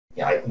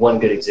one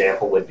good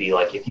example would be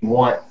like if you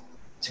want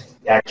to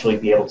actually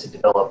be able to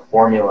develop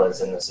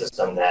formulas in the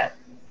system that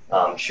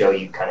show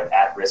you kind of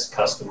at-risk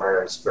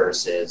customers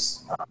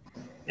versus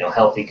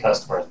healthy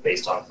customers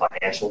based on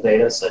financial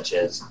data, such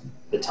as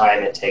the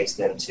time it takes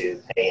them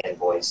to pay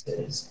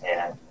invoices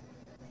and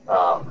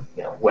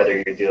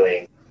whether you're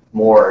doing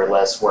more or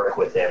less work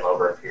with them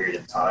over a period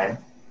of time,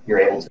 you're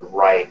able to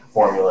write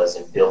formulas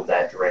and build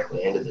that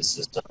directly into the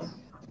system.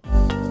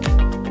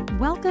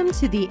 Welcome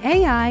to the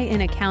AI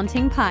in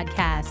Accounting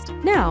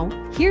podcast. Now,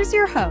 here's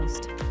your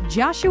host,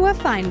 Joshua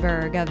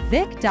Feinberg of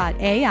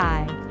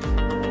Vic.ai.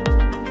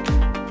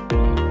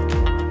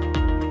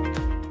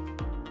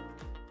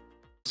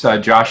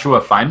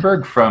 Joshua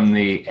Feinberg from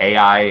the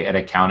AI in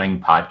Accounting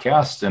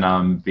podcast, and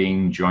I'm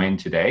being joined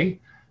today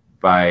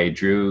by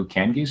Drew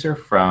Kangieser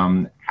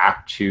from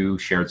AcctTwo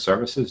Shared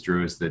Services.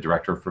 Drew is the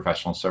Director of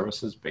Professional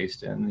Services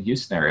based in the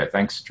Houston area.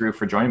 Thanks, Drew,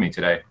 for joining me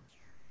today.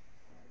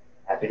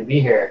 Happy to be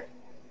here.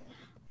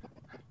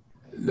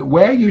 The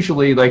way I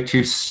usually like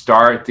to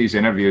start these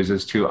interviews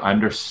is to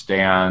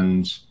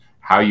understand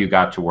how you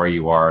got to where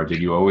you are.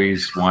 Did you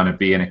always want to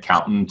be an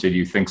accountant? Did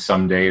you think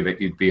someday that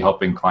you'd be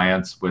helping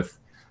clients with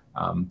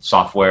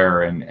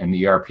software and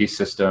ERP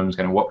systems?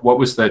 And what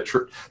was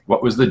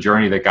the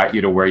journey that got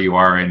you to where you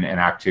are in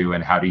AcctTwo,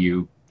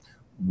 and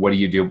what do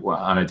you do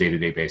on a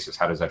day-to-day basis?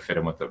 How does that fit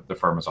in with the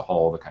firm as a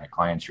whole, the kind of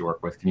clients you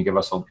work with? Can you give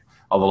us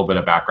a little bit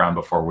of background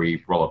before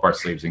we roll up our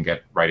sleeves and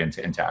get right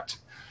into Intacct?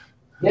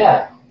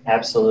 Yeah,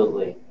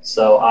 absolutely.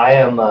 So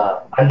I'm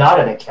not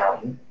an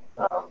accountant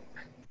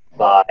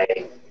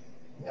by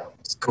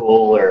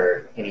school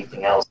or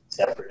anything else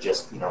except for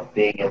just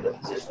being in the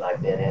position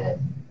I've been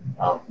in.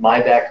 My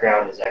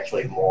background is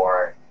actually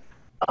more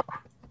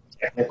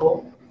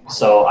technical.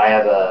 So I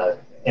have a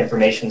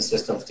information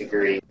systems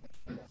degree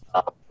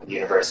at the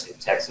University of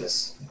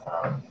Texas.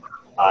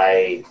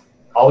 I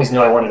always knew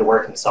I wanted to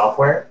work in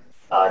software,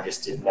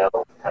 just didn't know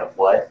kind of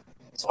what.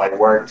 So I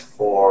worked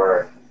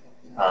for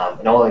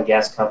an oil and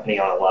gas company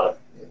on a lot of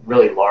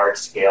really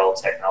large-scale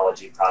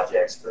technology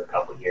projects for a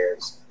couple of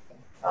years.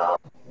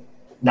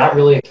 Not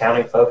really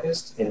accounting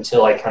focused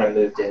until I kind of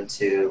moved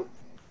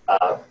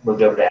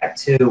over to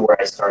AcctTwo,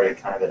 where I started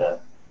kind of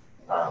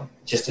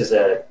just as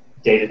a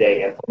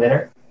day-to-day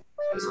implementer.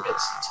 I spent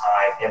some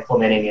time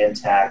implementing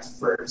Intacct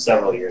for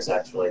several years,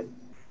 actually,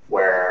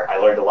 where I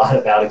learned a lot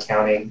about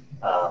accounting,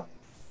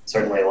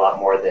 certainly a lot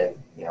more than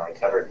I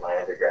covered in my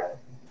undergrad.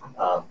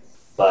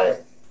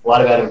 But a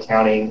lot about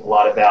accounting, a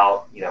lot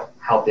about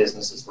how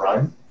businesses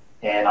run,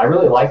 and I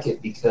really like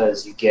it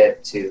because you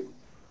get to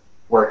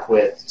work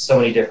with so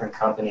many different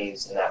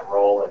companies in that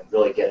role and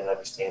really get an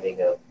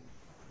understanding of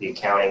the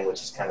accounting,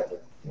 which is kind of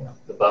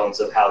the bones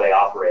of how they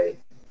operate.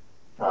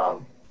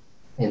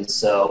 And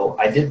so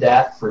I did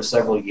that for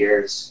several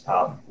years,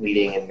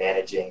 leading and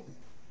managing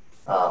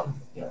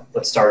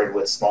what started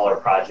with smaller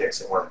projects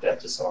and worked up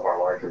to some of our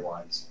larger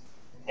ones.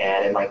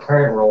 And in my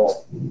current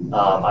role,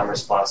 I'm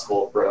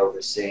responsible for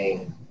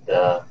overseeing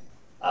the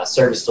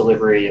service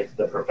delivery of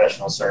the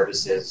professional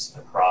services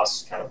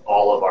across kind of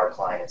all of our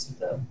clients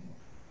at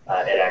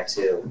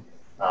AcctTwo.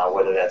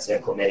 Whether that's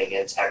implementing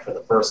Intacct for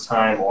the first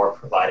time or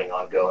providing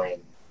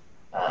ongoing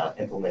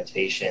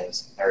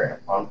implementations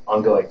or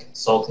ongoing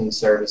consulting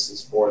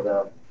services for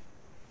them,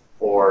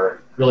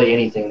 or really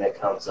anything that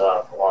comes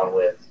up, along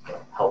with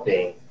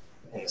helping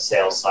in the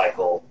sales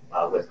cycle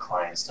with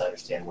clients to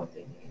understand what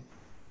they need.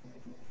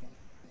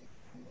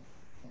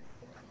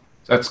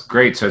 That's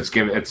great. So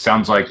it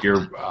sounds like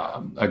you're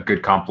a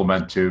good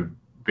complement to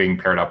being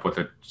paired up with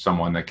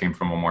someone that came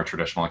from a more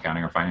traditional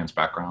accounting or finance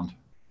background.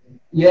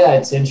 Yeah,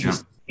 it's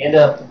interesting. We end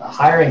up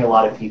hiring a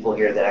lot of people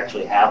here that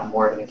actually have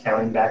more of an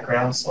accounting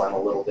background, so I'm a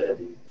little bit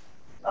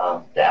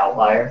of the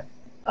outlier.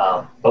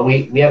 But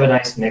we have a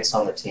nice mix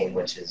on the team,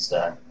 which is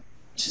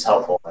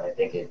helpful, and I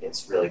think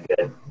it's really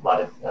good. A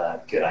lot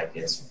of good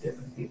ideas from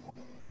different people.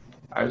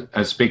 I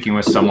was speaking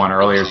with someone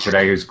earlier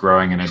today who's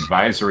growing an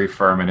advisory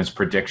firm, and his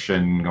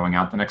prediction going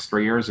out the next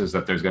 3 years is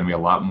that there's going to be a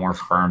lot more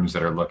firms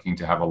that are looking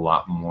to have a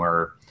lot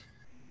more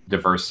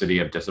diversity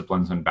of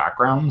disciplines and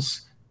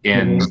backgrounds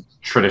in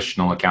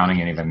traditional accounting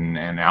and even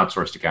in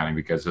outsourced accounting,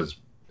 because as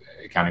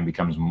accounting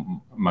becomes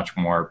much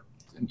more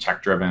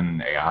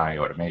tech-driven, AI,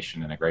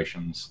 automation,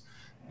 integrations,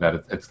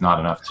 that it's not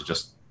enough to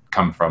just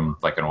come from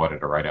like an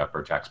audit or write-up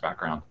or tax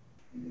background.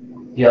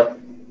 Yep,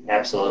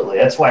 absolutely.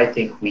 That's why I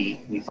think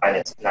we find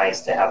it's nice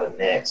to have a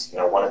mix.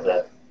 One of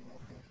the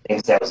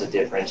things that was a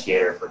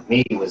differentiator for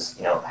me was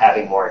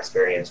having more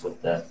experience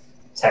with the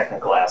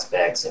technical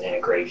aspects and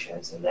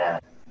integrations and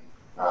that.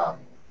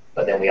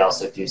 But then we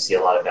also do see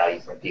a lot of value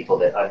from people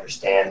that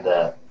understand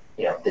the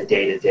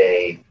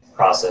day-to-day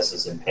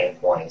processes and pain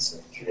points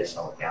of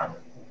traditional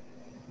accounting.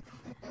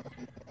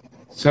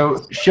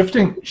 So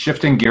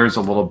shifting gears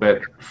a little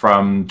bit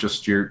from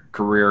just your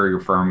career, your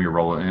firm, your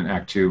role in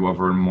AcctTwo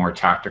over more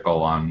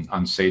tactical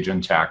on Sage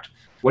Intacct,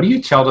 what do you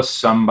tell to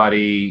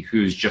somebody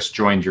who's just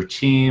joined your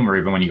team, or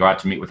even when you go out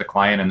to meet with a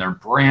client and they're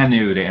brand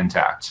new to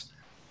Intacct?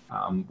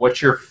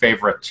 What's your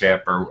favorite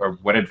tip, or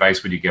what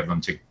advice would you give them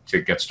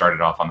to get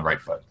started off on the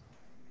right foot?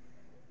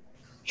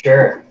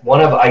 Sure.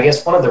 I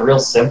guess one of the real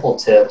simple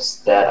tips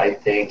that I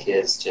think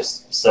is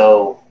just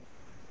so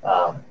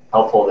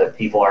helpful that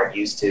people aren't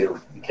used to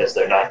because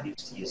they're not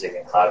used to using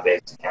a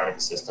cloud-based accounting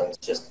system is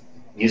just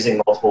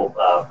using multiple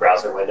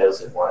browser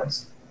windows at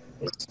once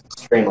is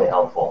extremely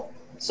helpful.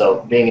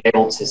 So being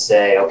able to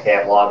say, okay,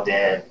 I'm logged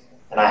in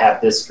and I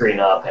have this screen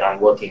up and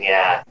I'm looking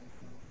at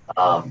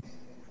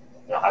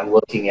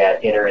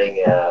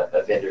entering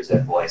a vendor's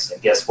invoice,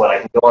 and guess what? I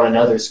can go on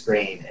another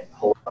screen and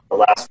pull up the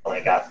last one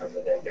I got from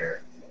the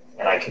vendor,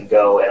 and I can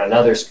go at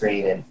another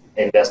screen and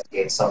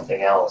investigate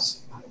something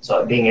else.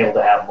 So being able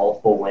to have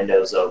multiple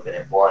windows open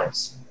at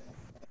once,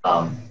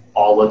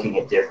 all looking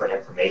at different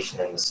information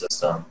in the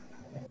system,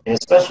 and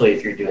especially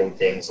if you're doing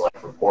things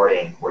like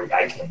reporting, where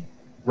I can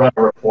run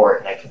a report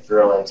and I can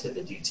drill into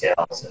the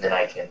details, and then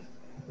I can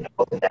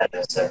open that in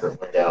a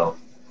separate window.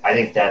 I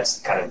think that's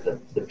kind of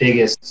the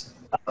biggest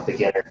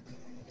beginner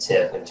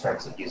tip in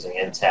terms of using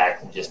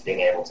Intacct, and just being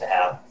able to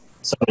have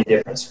so many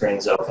different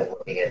screens open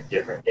looking at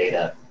different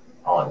data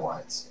all at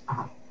once.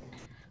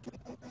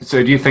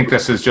 So do you think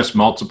this is just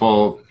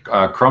multiple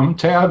Chrome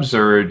tabs,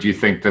 or do you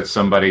think that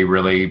somebody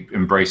really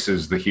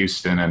embraces the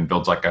Houston and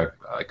builds like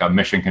a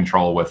mission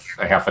control with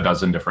a half a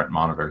dozen different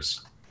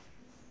monitors?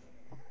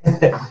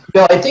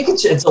 No, I think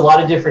it's a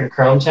lot of different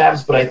Chrome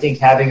tabs, but I think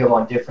having them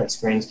on different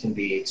screens can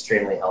be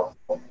extremely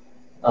helpful.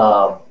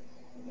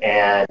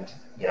 And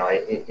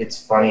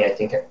it's funny. I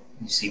think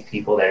you see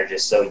people that are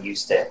just so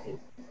used to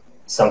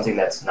something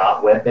that's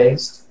not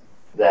web-based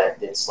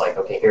that it's like,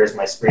 okay, here's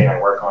my screen. I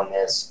work on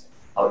this.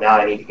 Oh, now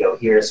I need to go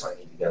here, so I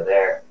need to go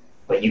there.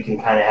 But you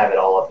can kind of have it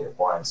all up at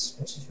once,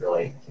 which is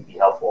really can be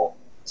helpful,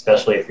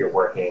 especially if you're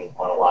working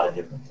on a lot of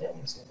different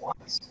things at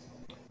once.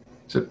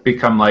 Does it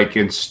become like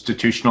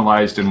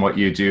institutionalized in what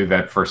you do,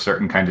 that for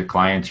certain kinds of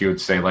clients you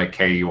would say like,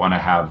 hey, you want to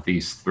have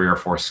these 3 or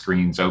 4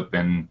 screens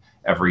open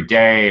every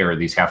day, or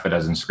these half a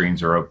dozen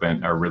screens are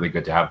really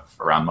good to have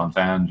around month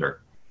end?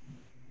 Or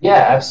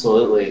yeah,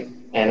 absolutely.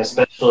 And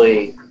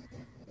especially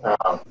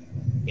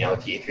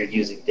if you're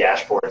using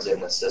dashboards in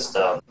the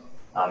system,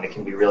 it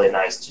can be really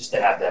nice just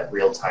to have that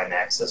real-time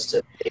access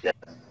to data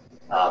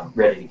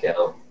ready to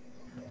go.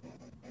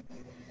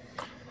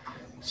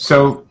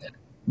 So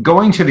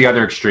going to the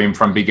other extreme,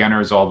 from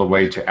beginners all the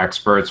way to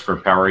experts for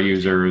power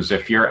users,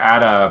 if you're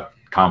at a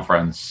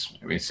conference,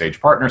 maybe Sage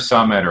Partner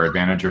Summit or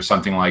Advantage or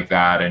something like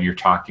that, and you're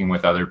talking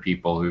with other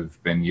people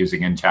who've been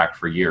using Intacct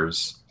for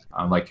years,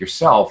 like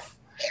yourself,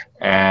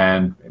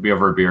 and maybe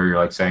over a beer you're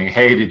like saying,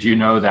 hey, did you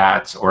know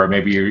that? Or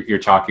maybe you're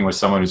talking with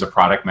someone who's a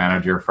product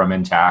manager from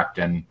Intacct,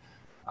 and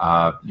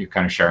you're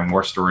kind of sharing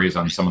more stories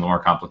on some of the more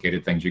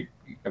complicated things you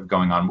have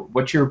going on.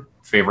 What's your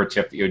favorite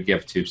tip that you would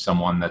give to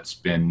someone that's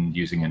been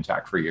using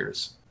Intacct for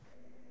years?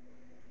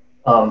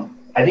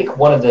 I think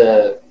one of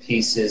the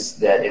pieces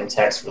that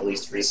Intacct's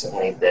released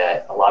recently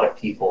that a lot of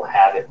people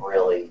haven't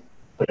really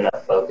put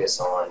enough focus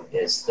on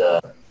is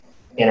the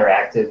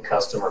interactive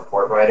custom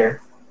report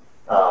writer.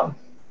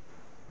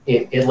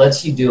 It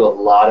lets you do a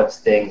lot of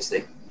things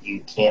that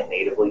you can't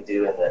natively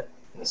do in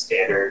the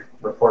standard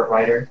report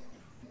writer.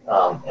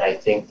 And I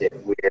think that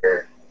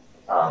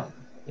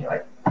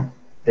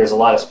there's a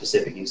lot of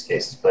specific use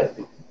cases, but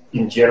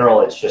in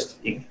general,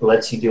 it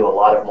lets you do a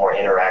lot of more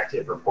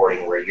interactive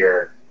reporting where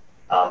you're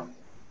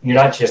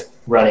not just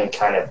running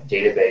kind of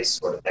database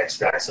sort of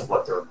extracts of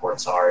what the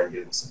reports are and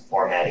doing some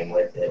formatting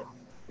with it.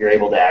 You're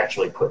able to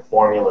actually put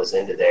formulas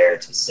into there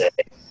to say,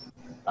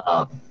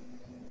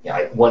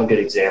 one good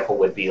example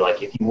would be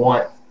like if you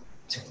want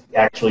to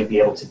actually be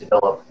able to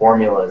develop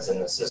formulas in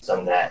the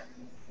system that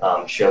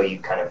show you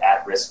kind of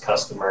at-risk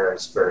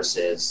customers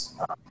versus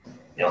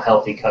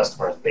healthy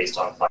customers based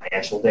on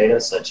financial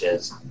data, such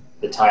as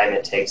the time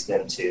it takes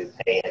them to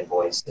pay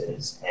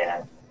invoices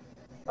and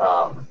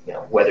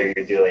whether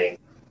you're doing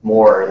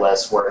more or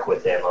less work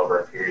with them over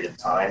a period of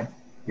time,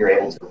 you're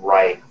able to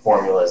write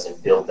formulas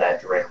and build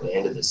that directly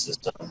into the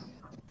system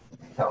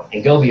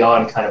and go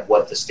beyond kind of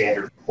what the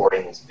standard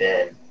reporting has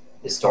been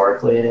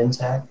historically at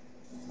Intacct.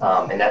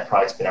 And that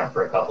product's been out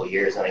for a couple of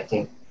years, and I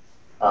think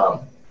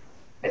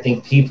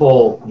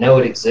people know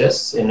it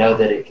exists and know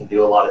that it can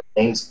do a lot of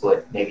things,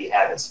 but maybe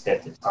haven't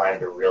spent the time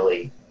to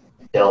really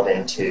delve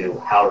into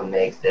how to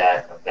make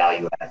that a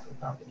value add for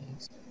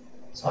companies.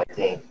 So I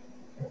think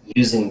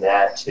using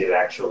that to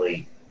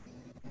actually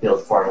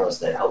build formulas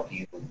that help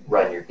you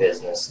run your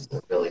business is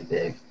a really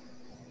big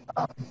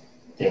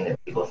thing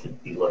that people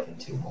should be looking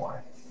to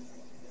more.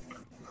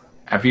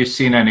 Have you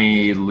seen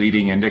any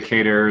leading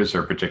indicators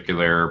or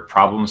particular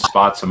problem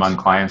spots among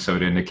clients that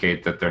would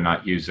indicate that they're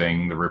not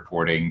using the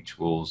reporting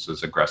tools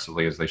as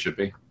aggressively as they should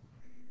be?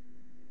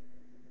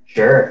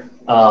 Sure.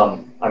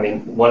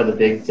 One of the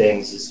big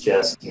things is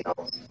just,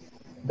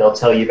 they'll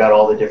tell you about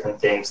all the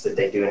different things that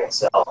they do in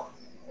Excel,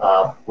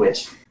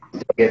 which,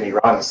 don't get me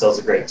wrong, Excel's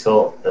a great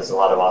tool. It does a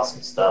lot of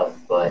awesome stuff,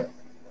 but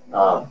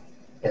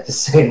at the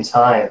same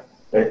time,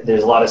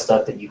 there's a lot of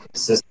stuff that you can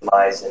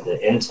systemize into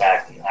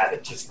Intacct and have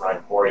it just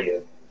run for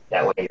you.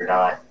 That way you're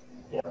not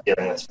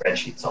dealing with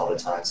spreadsheets all the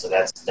time. So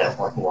that's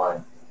definitely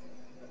one.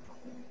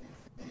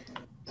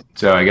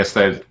 So I guess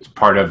that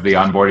part of the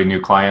onboarding new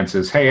clients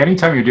is, hey,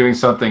 anytime you're doing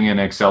something in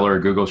Excel or a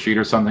Google Sheet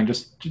or something,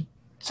 just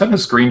send a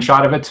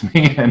screenshot of it to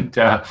me, and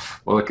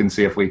we'll look and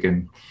see if we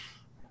can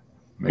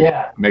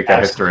make that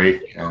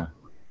history. Yeah.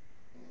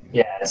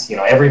 Yes,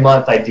 every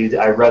month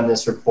I run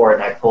this report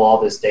and I pull all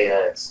this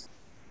data.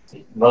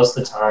 Most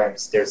of the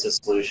times there's a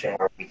solution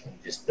where we can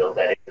just build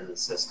that into the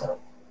system,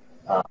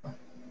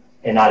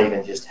 and not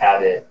even just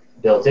have it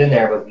built in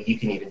there, but you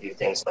can even do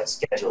things like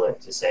schedule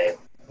it to say,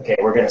 okay,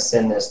 we're going to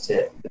send this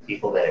to the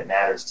people that it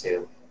matters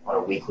to on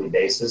a weekly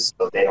basis,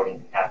 so they don't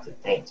even have to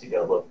think to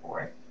go look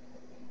for it.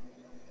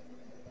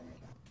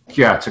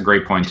 Yeah, it's a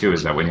great point too,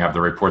 is that when you have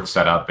the reports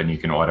set up and you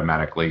can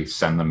automatically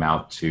send them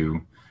out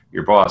to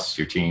your boss,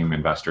 your team,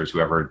 investors,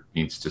 whoever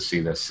needs to see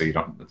this, so you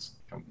don't, it's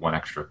one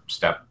extra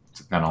step.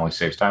 It not only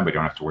saves time, but you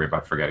don't have to worry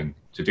about forgetting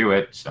to do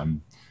it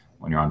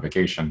when you're on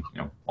vacation,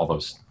 all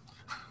those,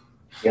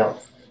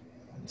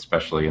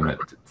 especially in the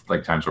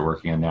like times we're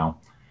working in now.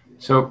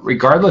 So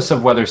regardless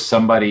of whether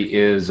somebody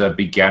is a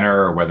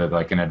beginner or whether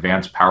like an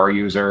advanced power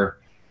user,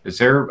 is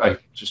there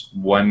just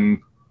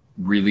one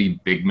really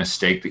big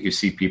mistake that you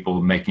see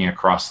people making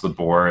across the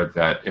board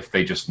that if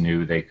they just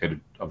knew they could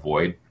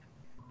avoid?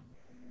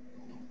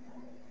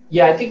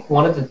 Yeah, I think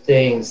one of the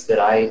things that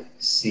I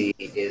see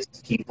is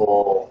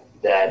people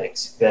that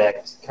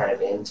expect kind of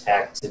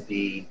Intacct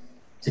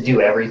to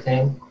do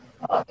everything.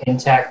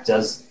 Intacct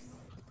does,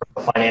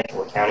 from a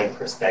financial accounting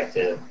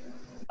perspective,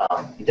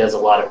 it does a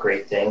lot of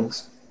great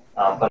things,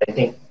 but I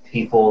think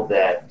people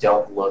that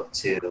don't look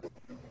to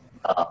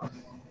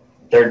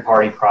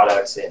third-party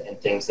products and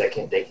things that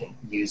they can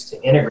use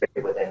to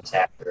integrate with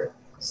Intacct are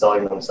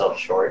selling themselves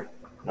short.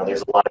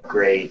 There's a lot of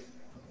great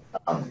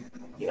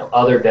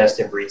other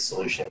best-in-breed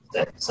solutions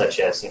such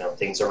as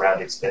things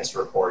around expense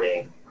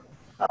reporting,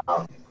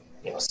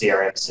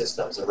 CRM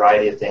systems, a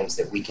variety of things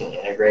that we can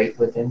integrate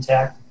with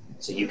Intacct,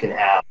 so you can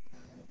have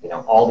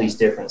all these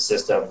different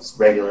systems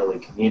regularly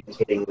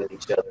communicating with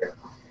each other,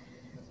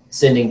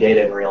 sending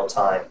data in real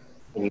time,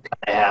 and you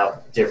kind of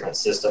have different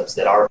systems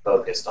that are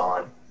focused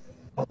on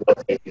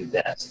what they do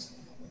best.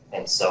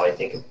 And so I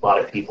think a lot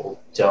of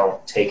people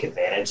don't take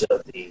advantage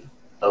of the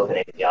open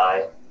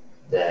API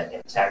that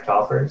Intacct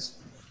offers,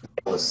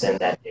 able to send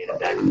that data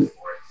back and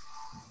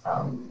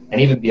forth,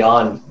 and even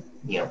beyond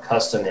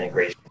custom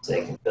integrations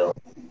they can build.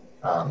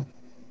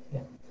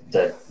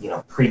 The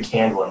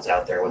pre-canned ones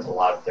out there with a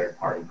lot of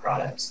third-party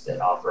products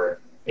that offer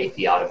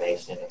AP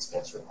automation,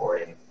 expense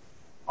reporting,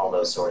 all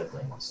those sort of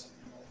things.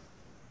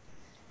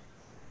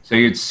 So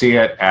you'd see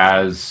it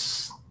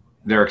as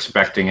they're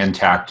expecting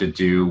Intacct to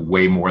do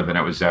way more than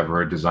it was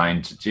ever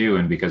designed to do,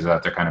 and because of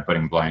that, they're kind of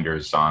putting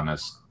blinders on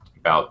us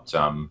about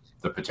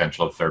the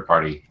potential of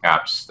third-party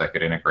apps that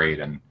could integrate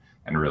and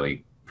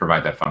really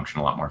provide that function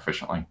a lot more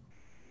efficiently.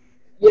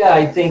 Yeah,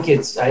 I think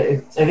I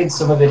think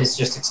some of it is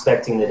just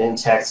expecting that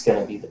Intact's going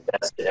to be the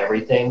best at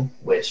everything,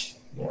 which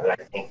I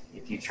think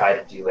if you try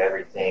to do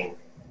everything,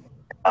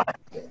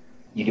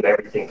 you do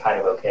everything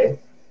kind of okay,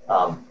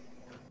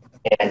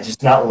 and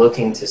just not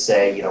looking to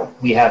say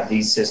we have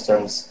these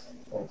systems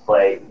in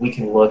play. We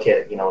can look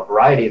at a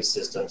variety of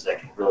systems that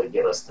can really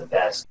give us the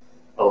best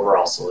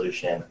overall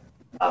solution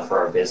for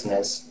our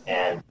business,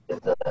 and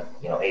with the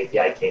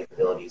API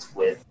capabilities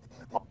with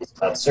all these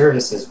cloud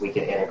services, we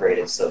can integrate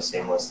it so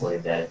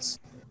seamlessly that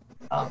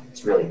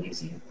it's really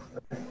easy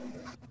for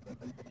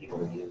people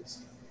to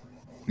use.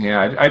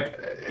 Yeah,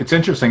 it's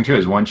interesting too,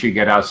 is once you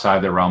get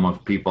outside the realm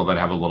of people that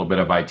have a little bit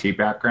of IT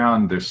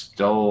background, there's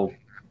still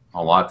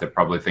a lot that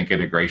probably think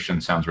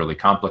integration sounds really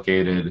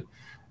complicated.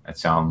 It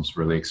sounds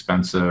really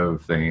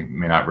expensive. They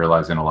may not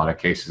realize in a lot of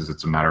cases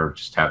it's a matter of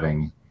just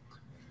having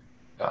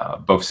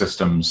both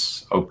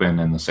systems open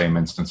in the same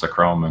instance of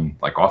Chrome and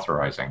like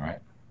authorizing, right?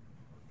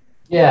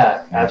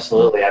 Yeah,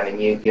 absolutely. I mean,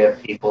 you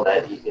get people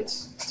that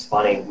it's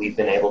funny. We've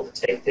been able to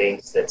take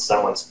things that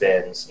someone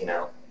spends,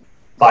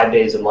 5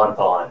 days a month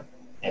on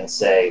and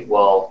say,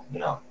 well,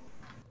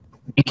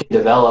 we can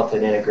develop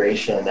an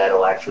integration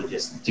that'll actually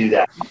just do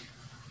that,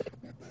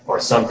 or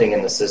something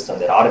in the system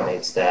that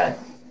automates that,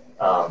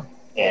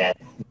 and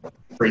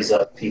frees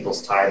up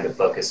people's time to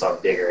focus on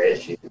bigger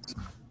issues.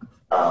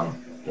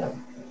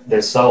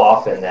 There's so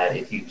often that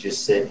if you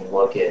just sit and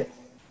look at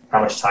how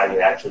much time you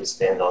actually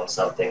spend on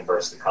something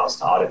versus the cost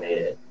to automate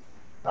it,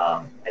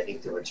 I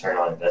think the return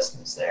on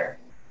investment's there.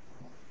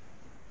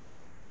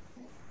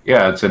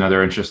 Yeah, it's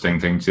another interesting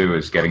thing too,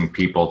 is getting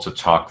people to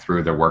talk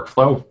through their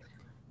workflow,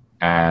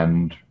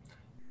 and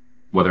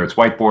whether it's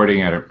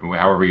whiteboarding or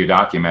however you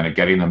document it,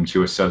 getting them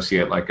to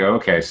associate like,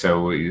 okay,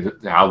 so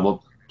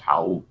how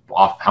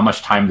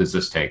much time does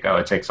this take? Oh,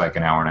 it takes like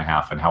an hour and a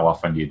half. And how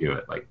often do you do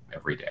it? Like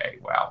every day.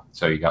 Wow.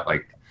 So you got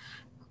like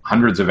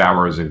hundreds of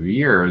hours of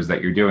years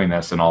that you're doing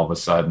this, and all of a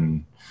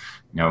sudden,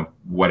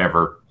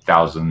 whatever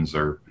thousands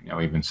or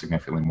even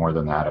significantly more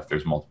than that if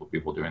there's multiple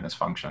people doing this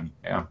function.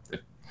 Yeah.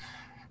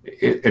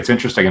 It's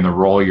interesting in the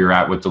role you're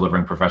at with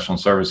delivering professional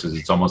services.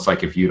 It's almost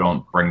like if you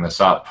don't bring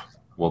this up,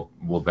 will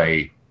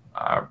they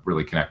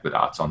really connect the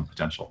dots on the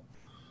potential?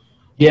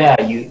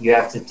 Yeah, you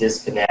have to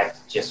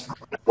disconnect just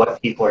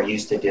what people are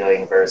used to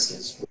doing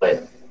versus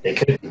what they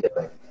could be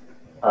doing.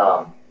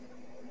 Um,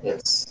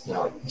 it's,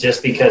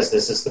 just because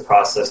this is the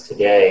process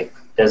today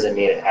doesn't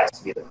mean it has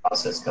to be the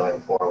process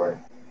going forward.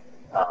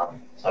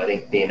 So I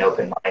think being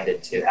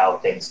open-minded to how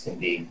things can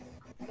be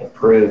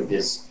improved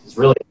is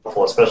really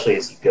helpful, especially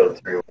as you go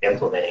through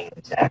implementing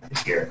Intacct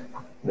if you're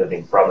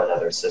moving from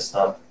another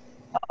system.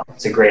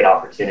 It's a great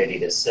opportunity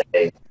to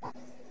say,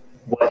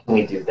 what can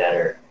we do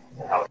better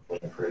and how can we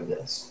improve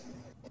this?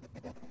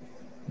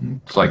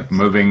 It's like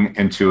moving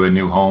into a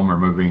new home or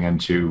moving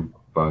into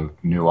a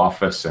new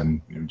office,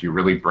 and do you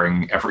really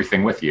bring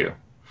everything with you?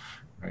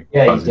 Right?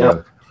 Yeah, you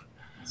don't.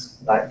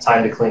 It's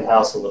time to clean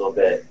house a little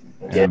bit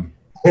and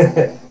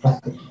get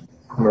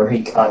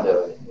Marie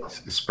Kondo.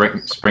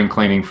 Spring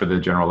cleaning for the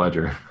general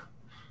ledger.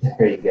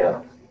 There you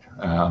go.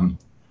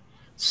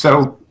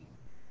 So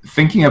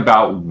thinking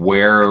about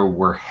where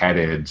we're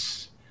headed,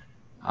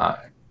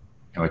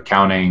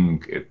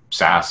 accounting,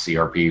 SaaS,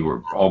 ERP,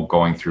 we're all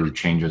going through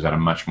changes at a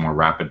much more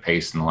rapid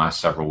pace in the last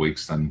several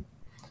weeks than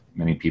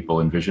many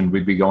people envisioned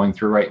we'd be going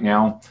through right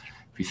now.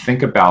 If you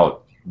think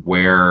about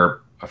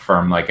where a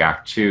firm like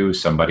AcctTwo,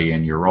 somebody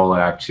in your role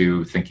at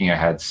AcctTwo, thinking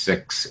ahead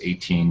 6,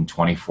 18,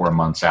 24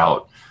 months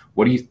out,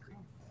 what do you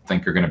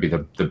think are going to be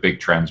the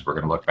big trends we're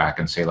going to look back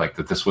and say like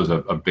that this was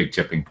a big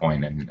tipping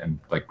point and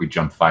like we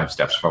jumped 5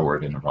 steps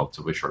forward in a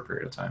relatively short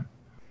period of time?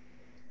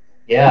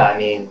 Yeah, I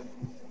mean,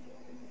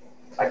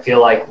 I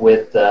feel like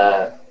with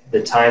the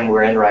time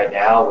we're in right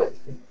now with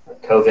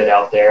COVID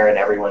out there and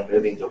everyone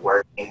moving to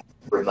working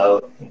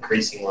remote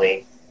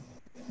increasingly,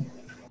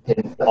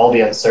 and all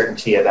the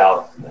uncertainty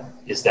about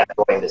is that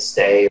going to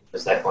stay, or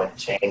is that going to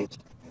change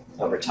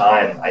over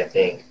time, I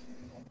think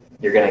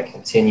you're going to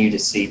continue to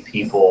see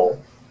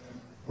people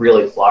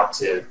really flock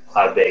to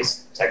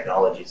cloud-based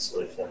technology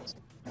solutions.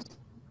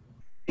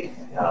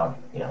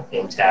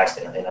 Intacct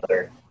and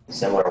other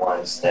similar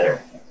ones that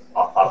are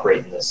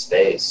operate in this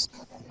space.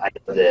 I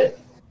know that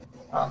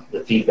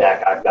the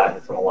feedback I've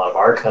gotten from a lot of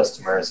our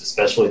customers,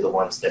 especially the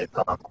ones that have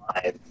gone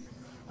live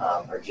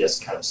or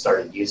just kind of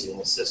started using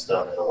the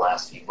system in the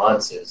last few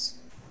months, is,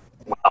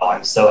 wow,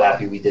 I'm so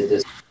happy we did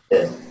this.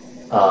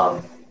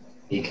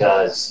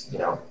 Because,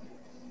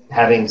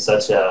 having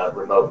such a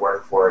remote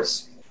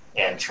workforce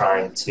and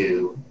trying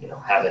to,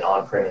 have an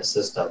on-premise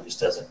system just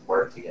doesn't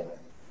work together.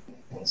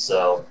 And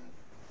so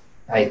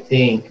I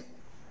think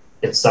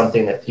it's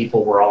something that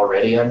people were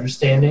already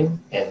understanding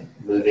and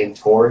moving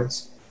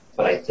towards.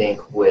 But I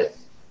think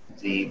with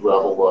the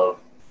level of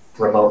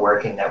remote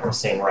working that we're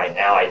seeing right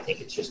now, I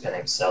think it's just going to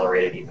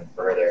accelerate it even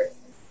further.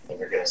 And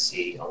you're going to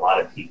see a lot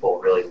of people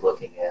really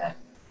looking at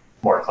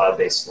more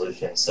cloud-based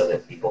solutions so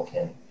that people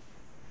can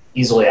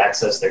easily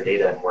access their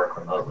data and work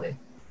remotely.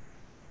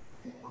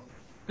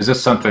 Is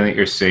this something that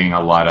you're seeing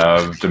a lot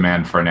of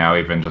demand for now,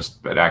 even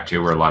just at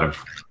AcctTwo, where a lot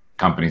of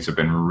companies have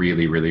been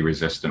really, really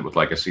resistant with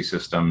legacy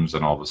systems,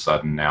 and all of a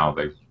sudden now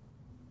they,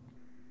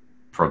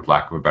 for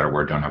lack of a better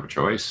word, don't have a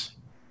choice?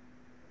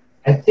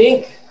 I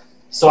think,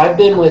 so I've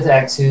been with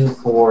AcctTwo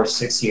for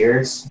 6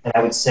 years, and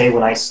I would say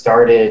when I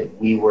started,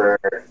 we were,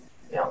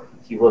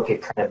 if you look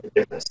at kind of the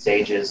different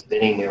stages of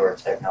any newer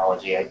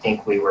technology, I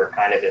think we were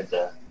kind of at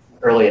the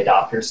early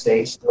adopter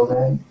stage still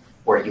then,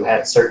 where you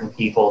had certain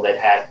people that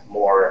had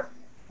more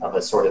of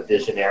a sort of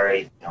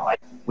visionary,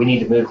 we need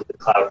to move to the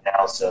cloud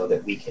now so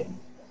that we can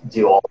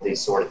do all of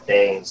these sort of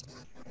things.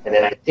 And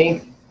then I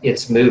think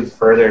it's moved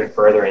further and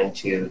further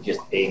into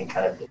just being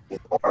kind of the new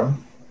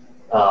norm,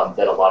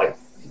 that a lot of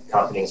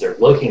companies are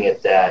looking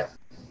at that,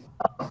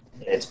 and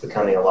it's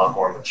becoming a lot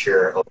more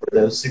mature over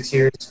those 6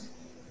 years.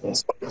 And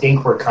so I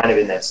think we're kind of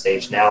in that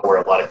stage now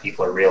where a lot of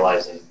people are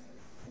realizing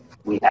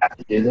we have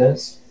to do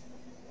this.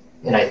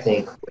 And I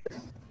think with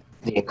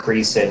the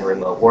increase in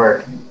remote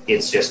work,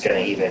 it's just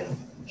going to even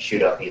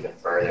shoot up even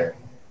further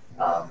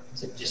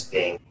to just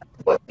being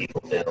what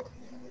people do.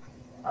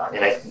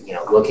 And I,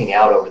 looking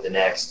out over the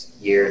next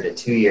year to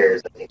 2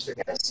 years, I think we're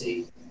going to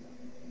see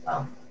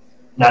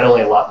not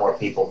only a lot more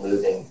people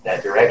moving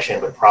that direction,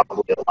 but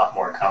probably a lot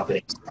more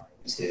companies trying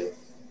to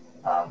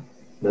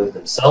move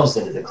themselves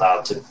into the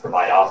cloud to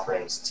provide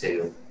offerings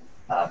to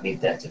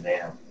meet that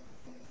demand.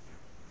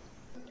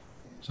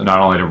 So not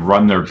only to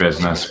run their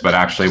business, but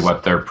actually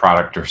what their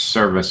product or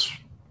service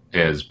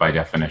is, by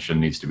definition,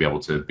 needs to be able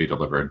to be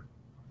delivered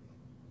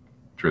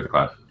through the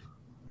cloud.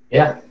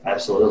 Yeah,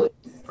 absolutely.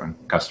 From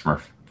customer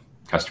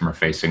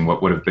facing,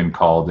 what would have been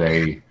called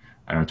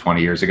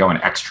 20 years ago, an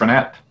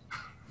extranet.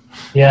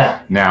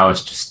 Yeah. Now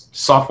it's just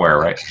software,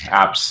 right?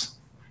 Apps,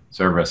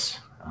 service.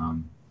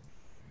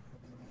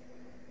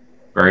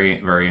 Very,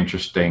 very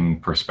interesting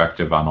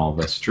perspective on all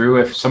this. Drew,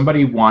 if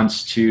somebody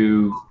wants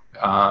to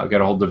get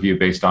a hold of you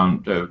based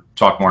on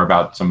talk more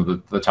about some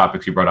of the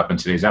topics you brought up in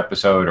today's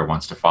episode, or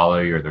wants to follow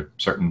you, or there are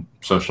certain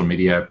social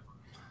media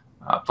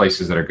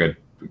places that are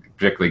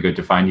particularly good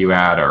to find you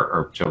at,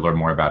 or to learn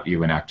more about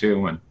you and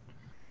AcctTwo?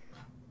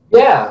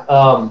 Yeah,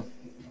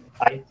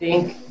 I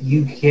think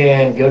you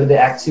can go to the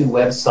AcctTwo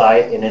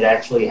website, and it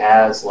actually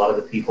has a lot of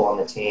the people on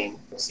the team.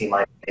 You'll see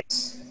my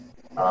face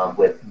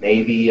with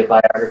maybe a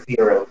biography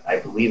or I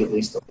believe at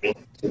least a link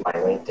to my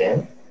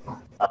LinkedIn,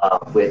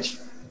 which,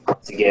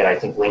 once again, I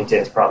think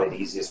LinkedIn is probably the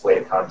easiest way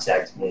to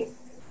contact me.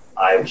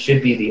 I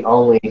should be the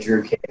only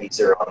Drew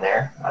Kangieser on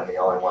there. I'm the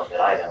only one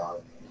that I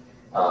know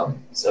of.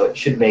 So it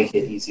should make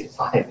it easy to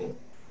find me.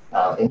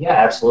 And yeah,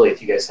 absolutely.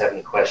 If you guys have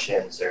any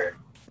questions or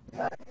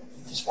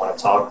just want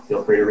to talk,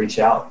 feel free to reach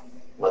out.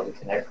 Love to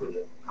connect with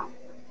you.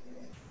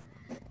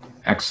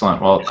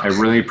 Excellent. Well, I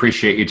really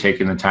appreciate you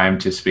taking the time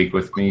to speak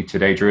with me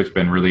today, Drew. It's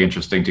been really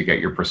interesting to get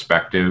your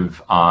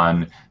perspective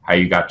on how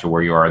you got to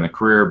where you are in the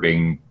career,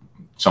 being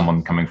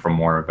someone coming from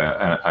more of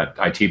an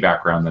IT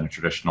background than a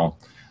traditional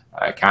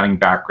accounting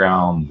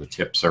background, the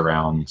tips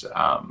around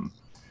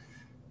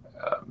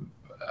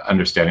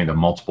understanding the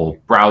multiple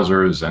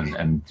browsers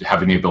and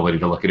having the ability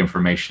to look at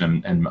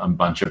information in a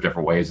bunch of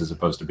different ways as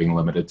opposed to being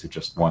limited to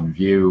just one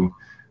view.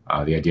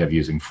 The idea of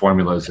using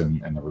formulas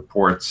and the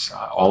reports,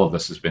 all of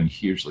this has been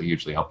hugely,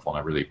 hugely helpful, and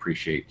I really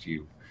appreciate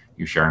you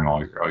sharing all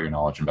your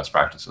knowledge and best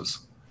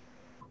practices.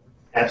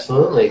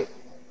 Absolutely.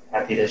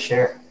 Happy to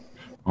share.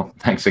 Well,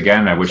 thanks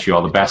again. I wish you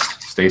all the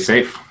best. Stay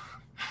safe.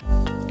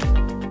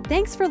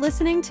 Thanks for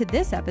listening to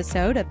this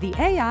episode of the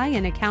AI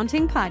in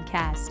Accounting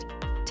podcast.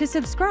 To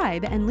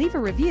subscribe and leave a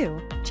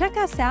review, check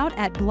us out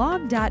at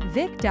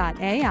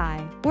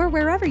blog.vic.ai or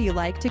wherever you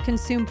like to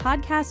consume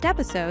podcast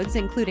episodes,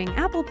 including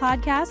Apple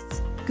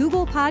Podcasts,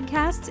 Google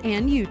Podcasts,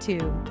 and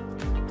YouTube.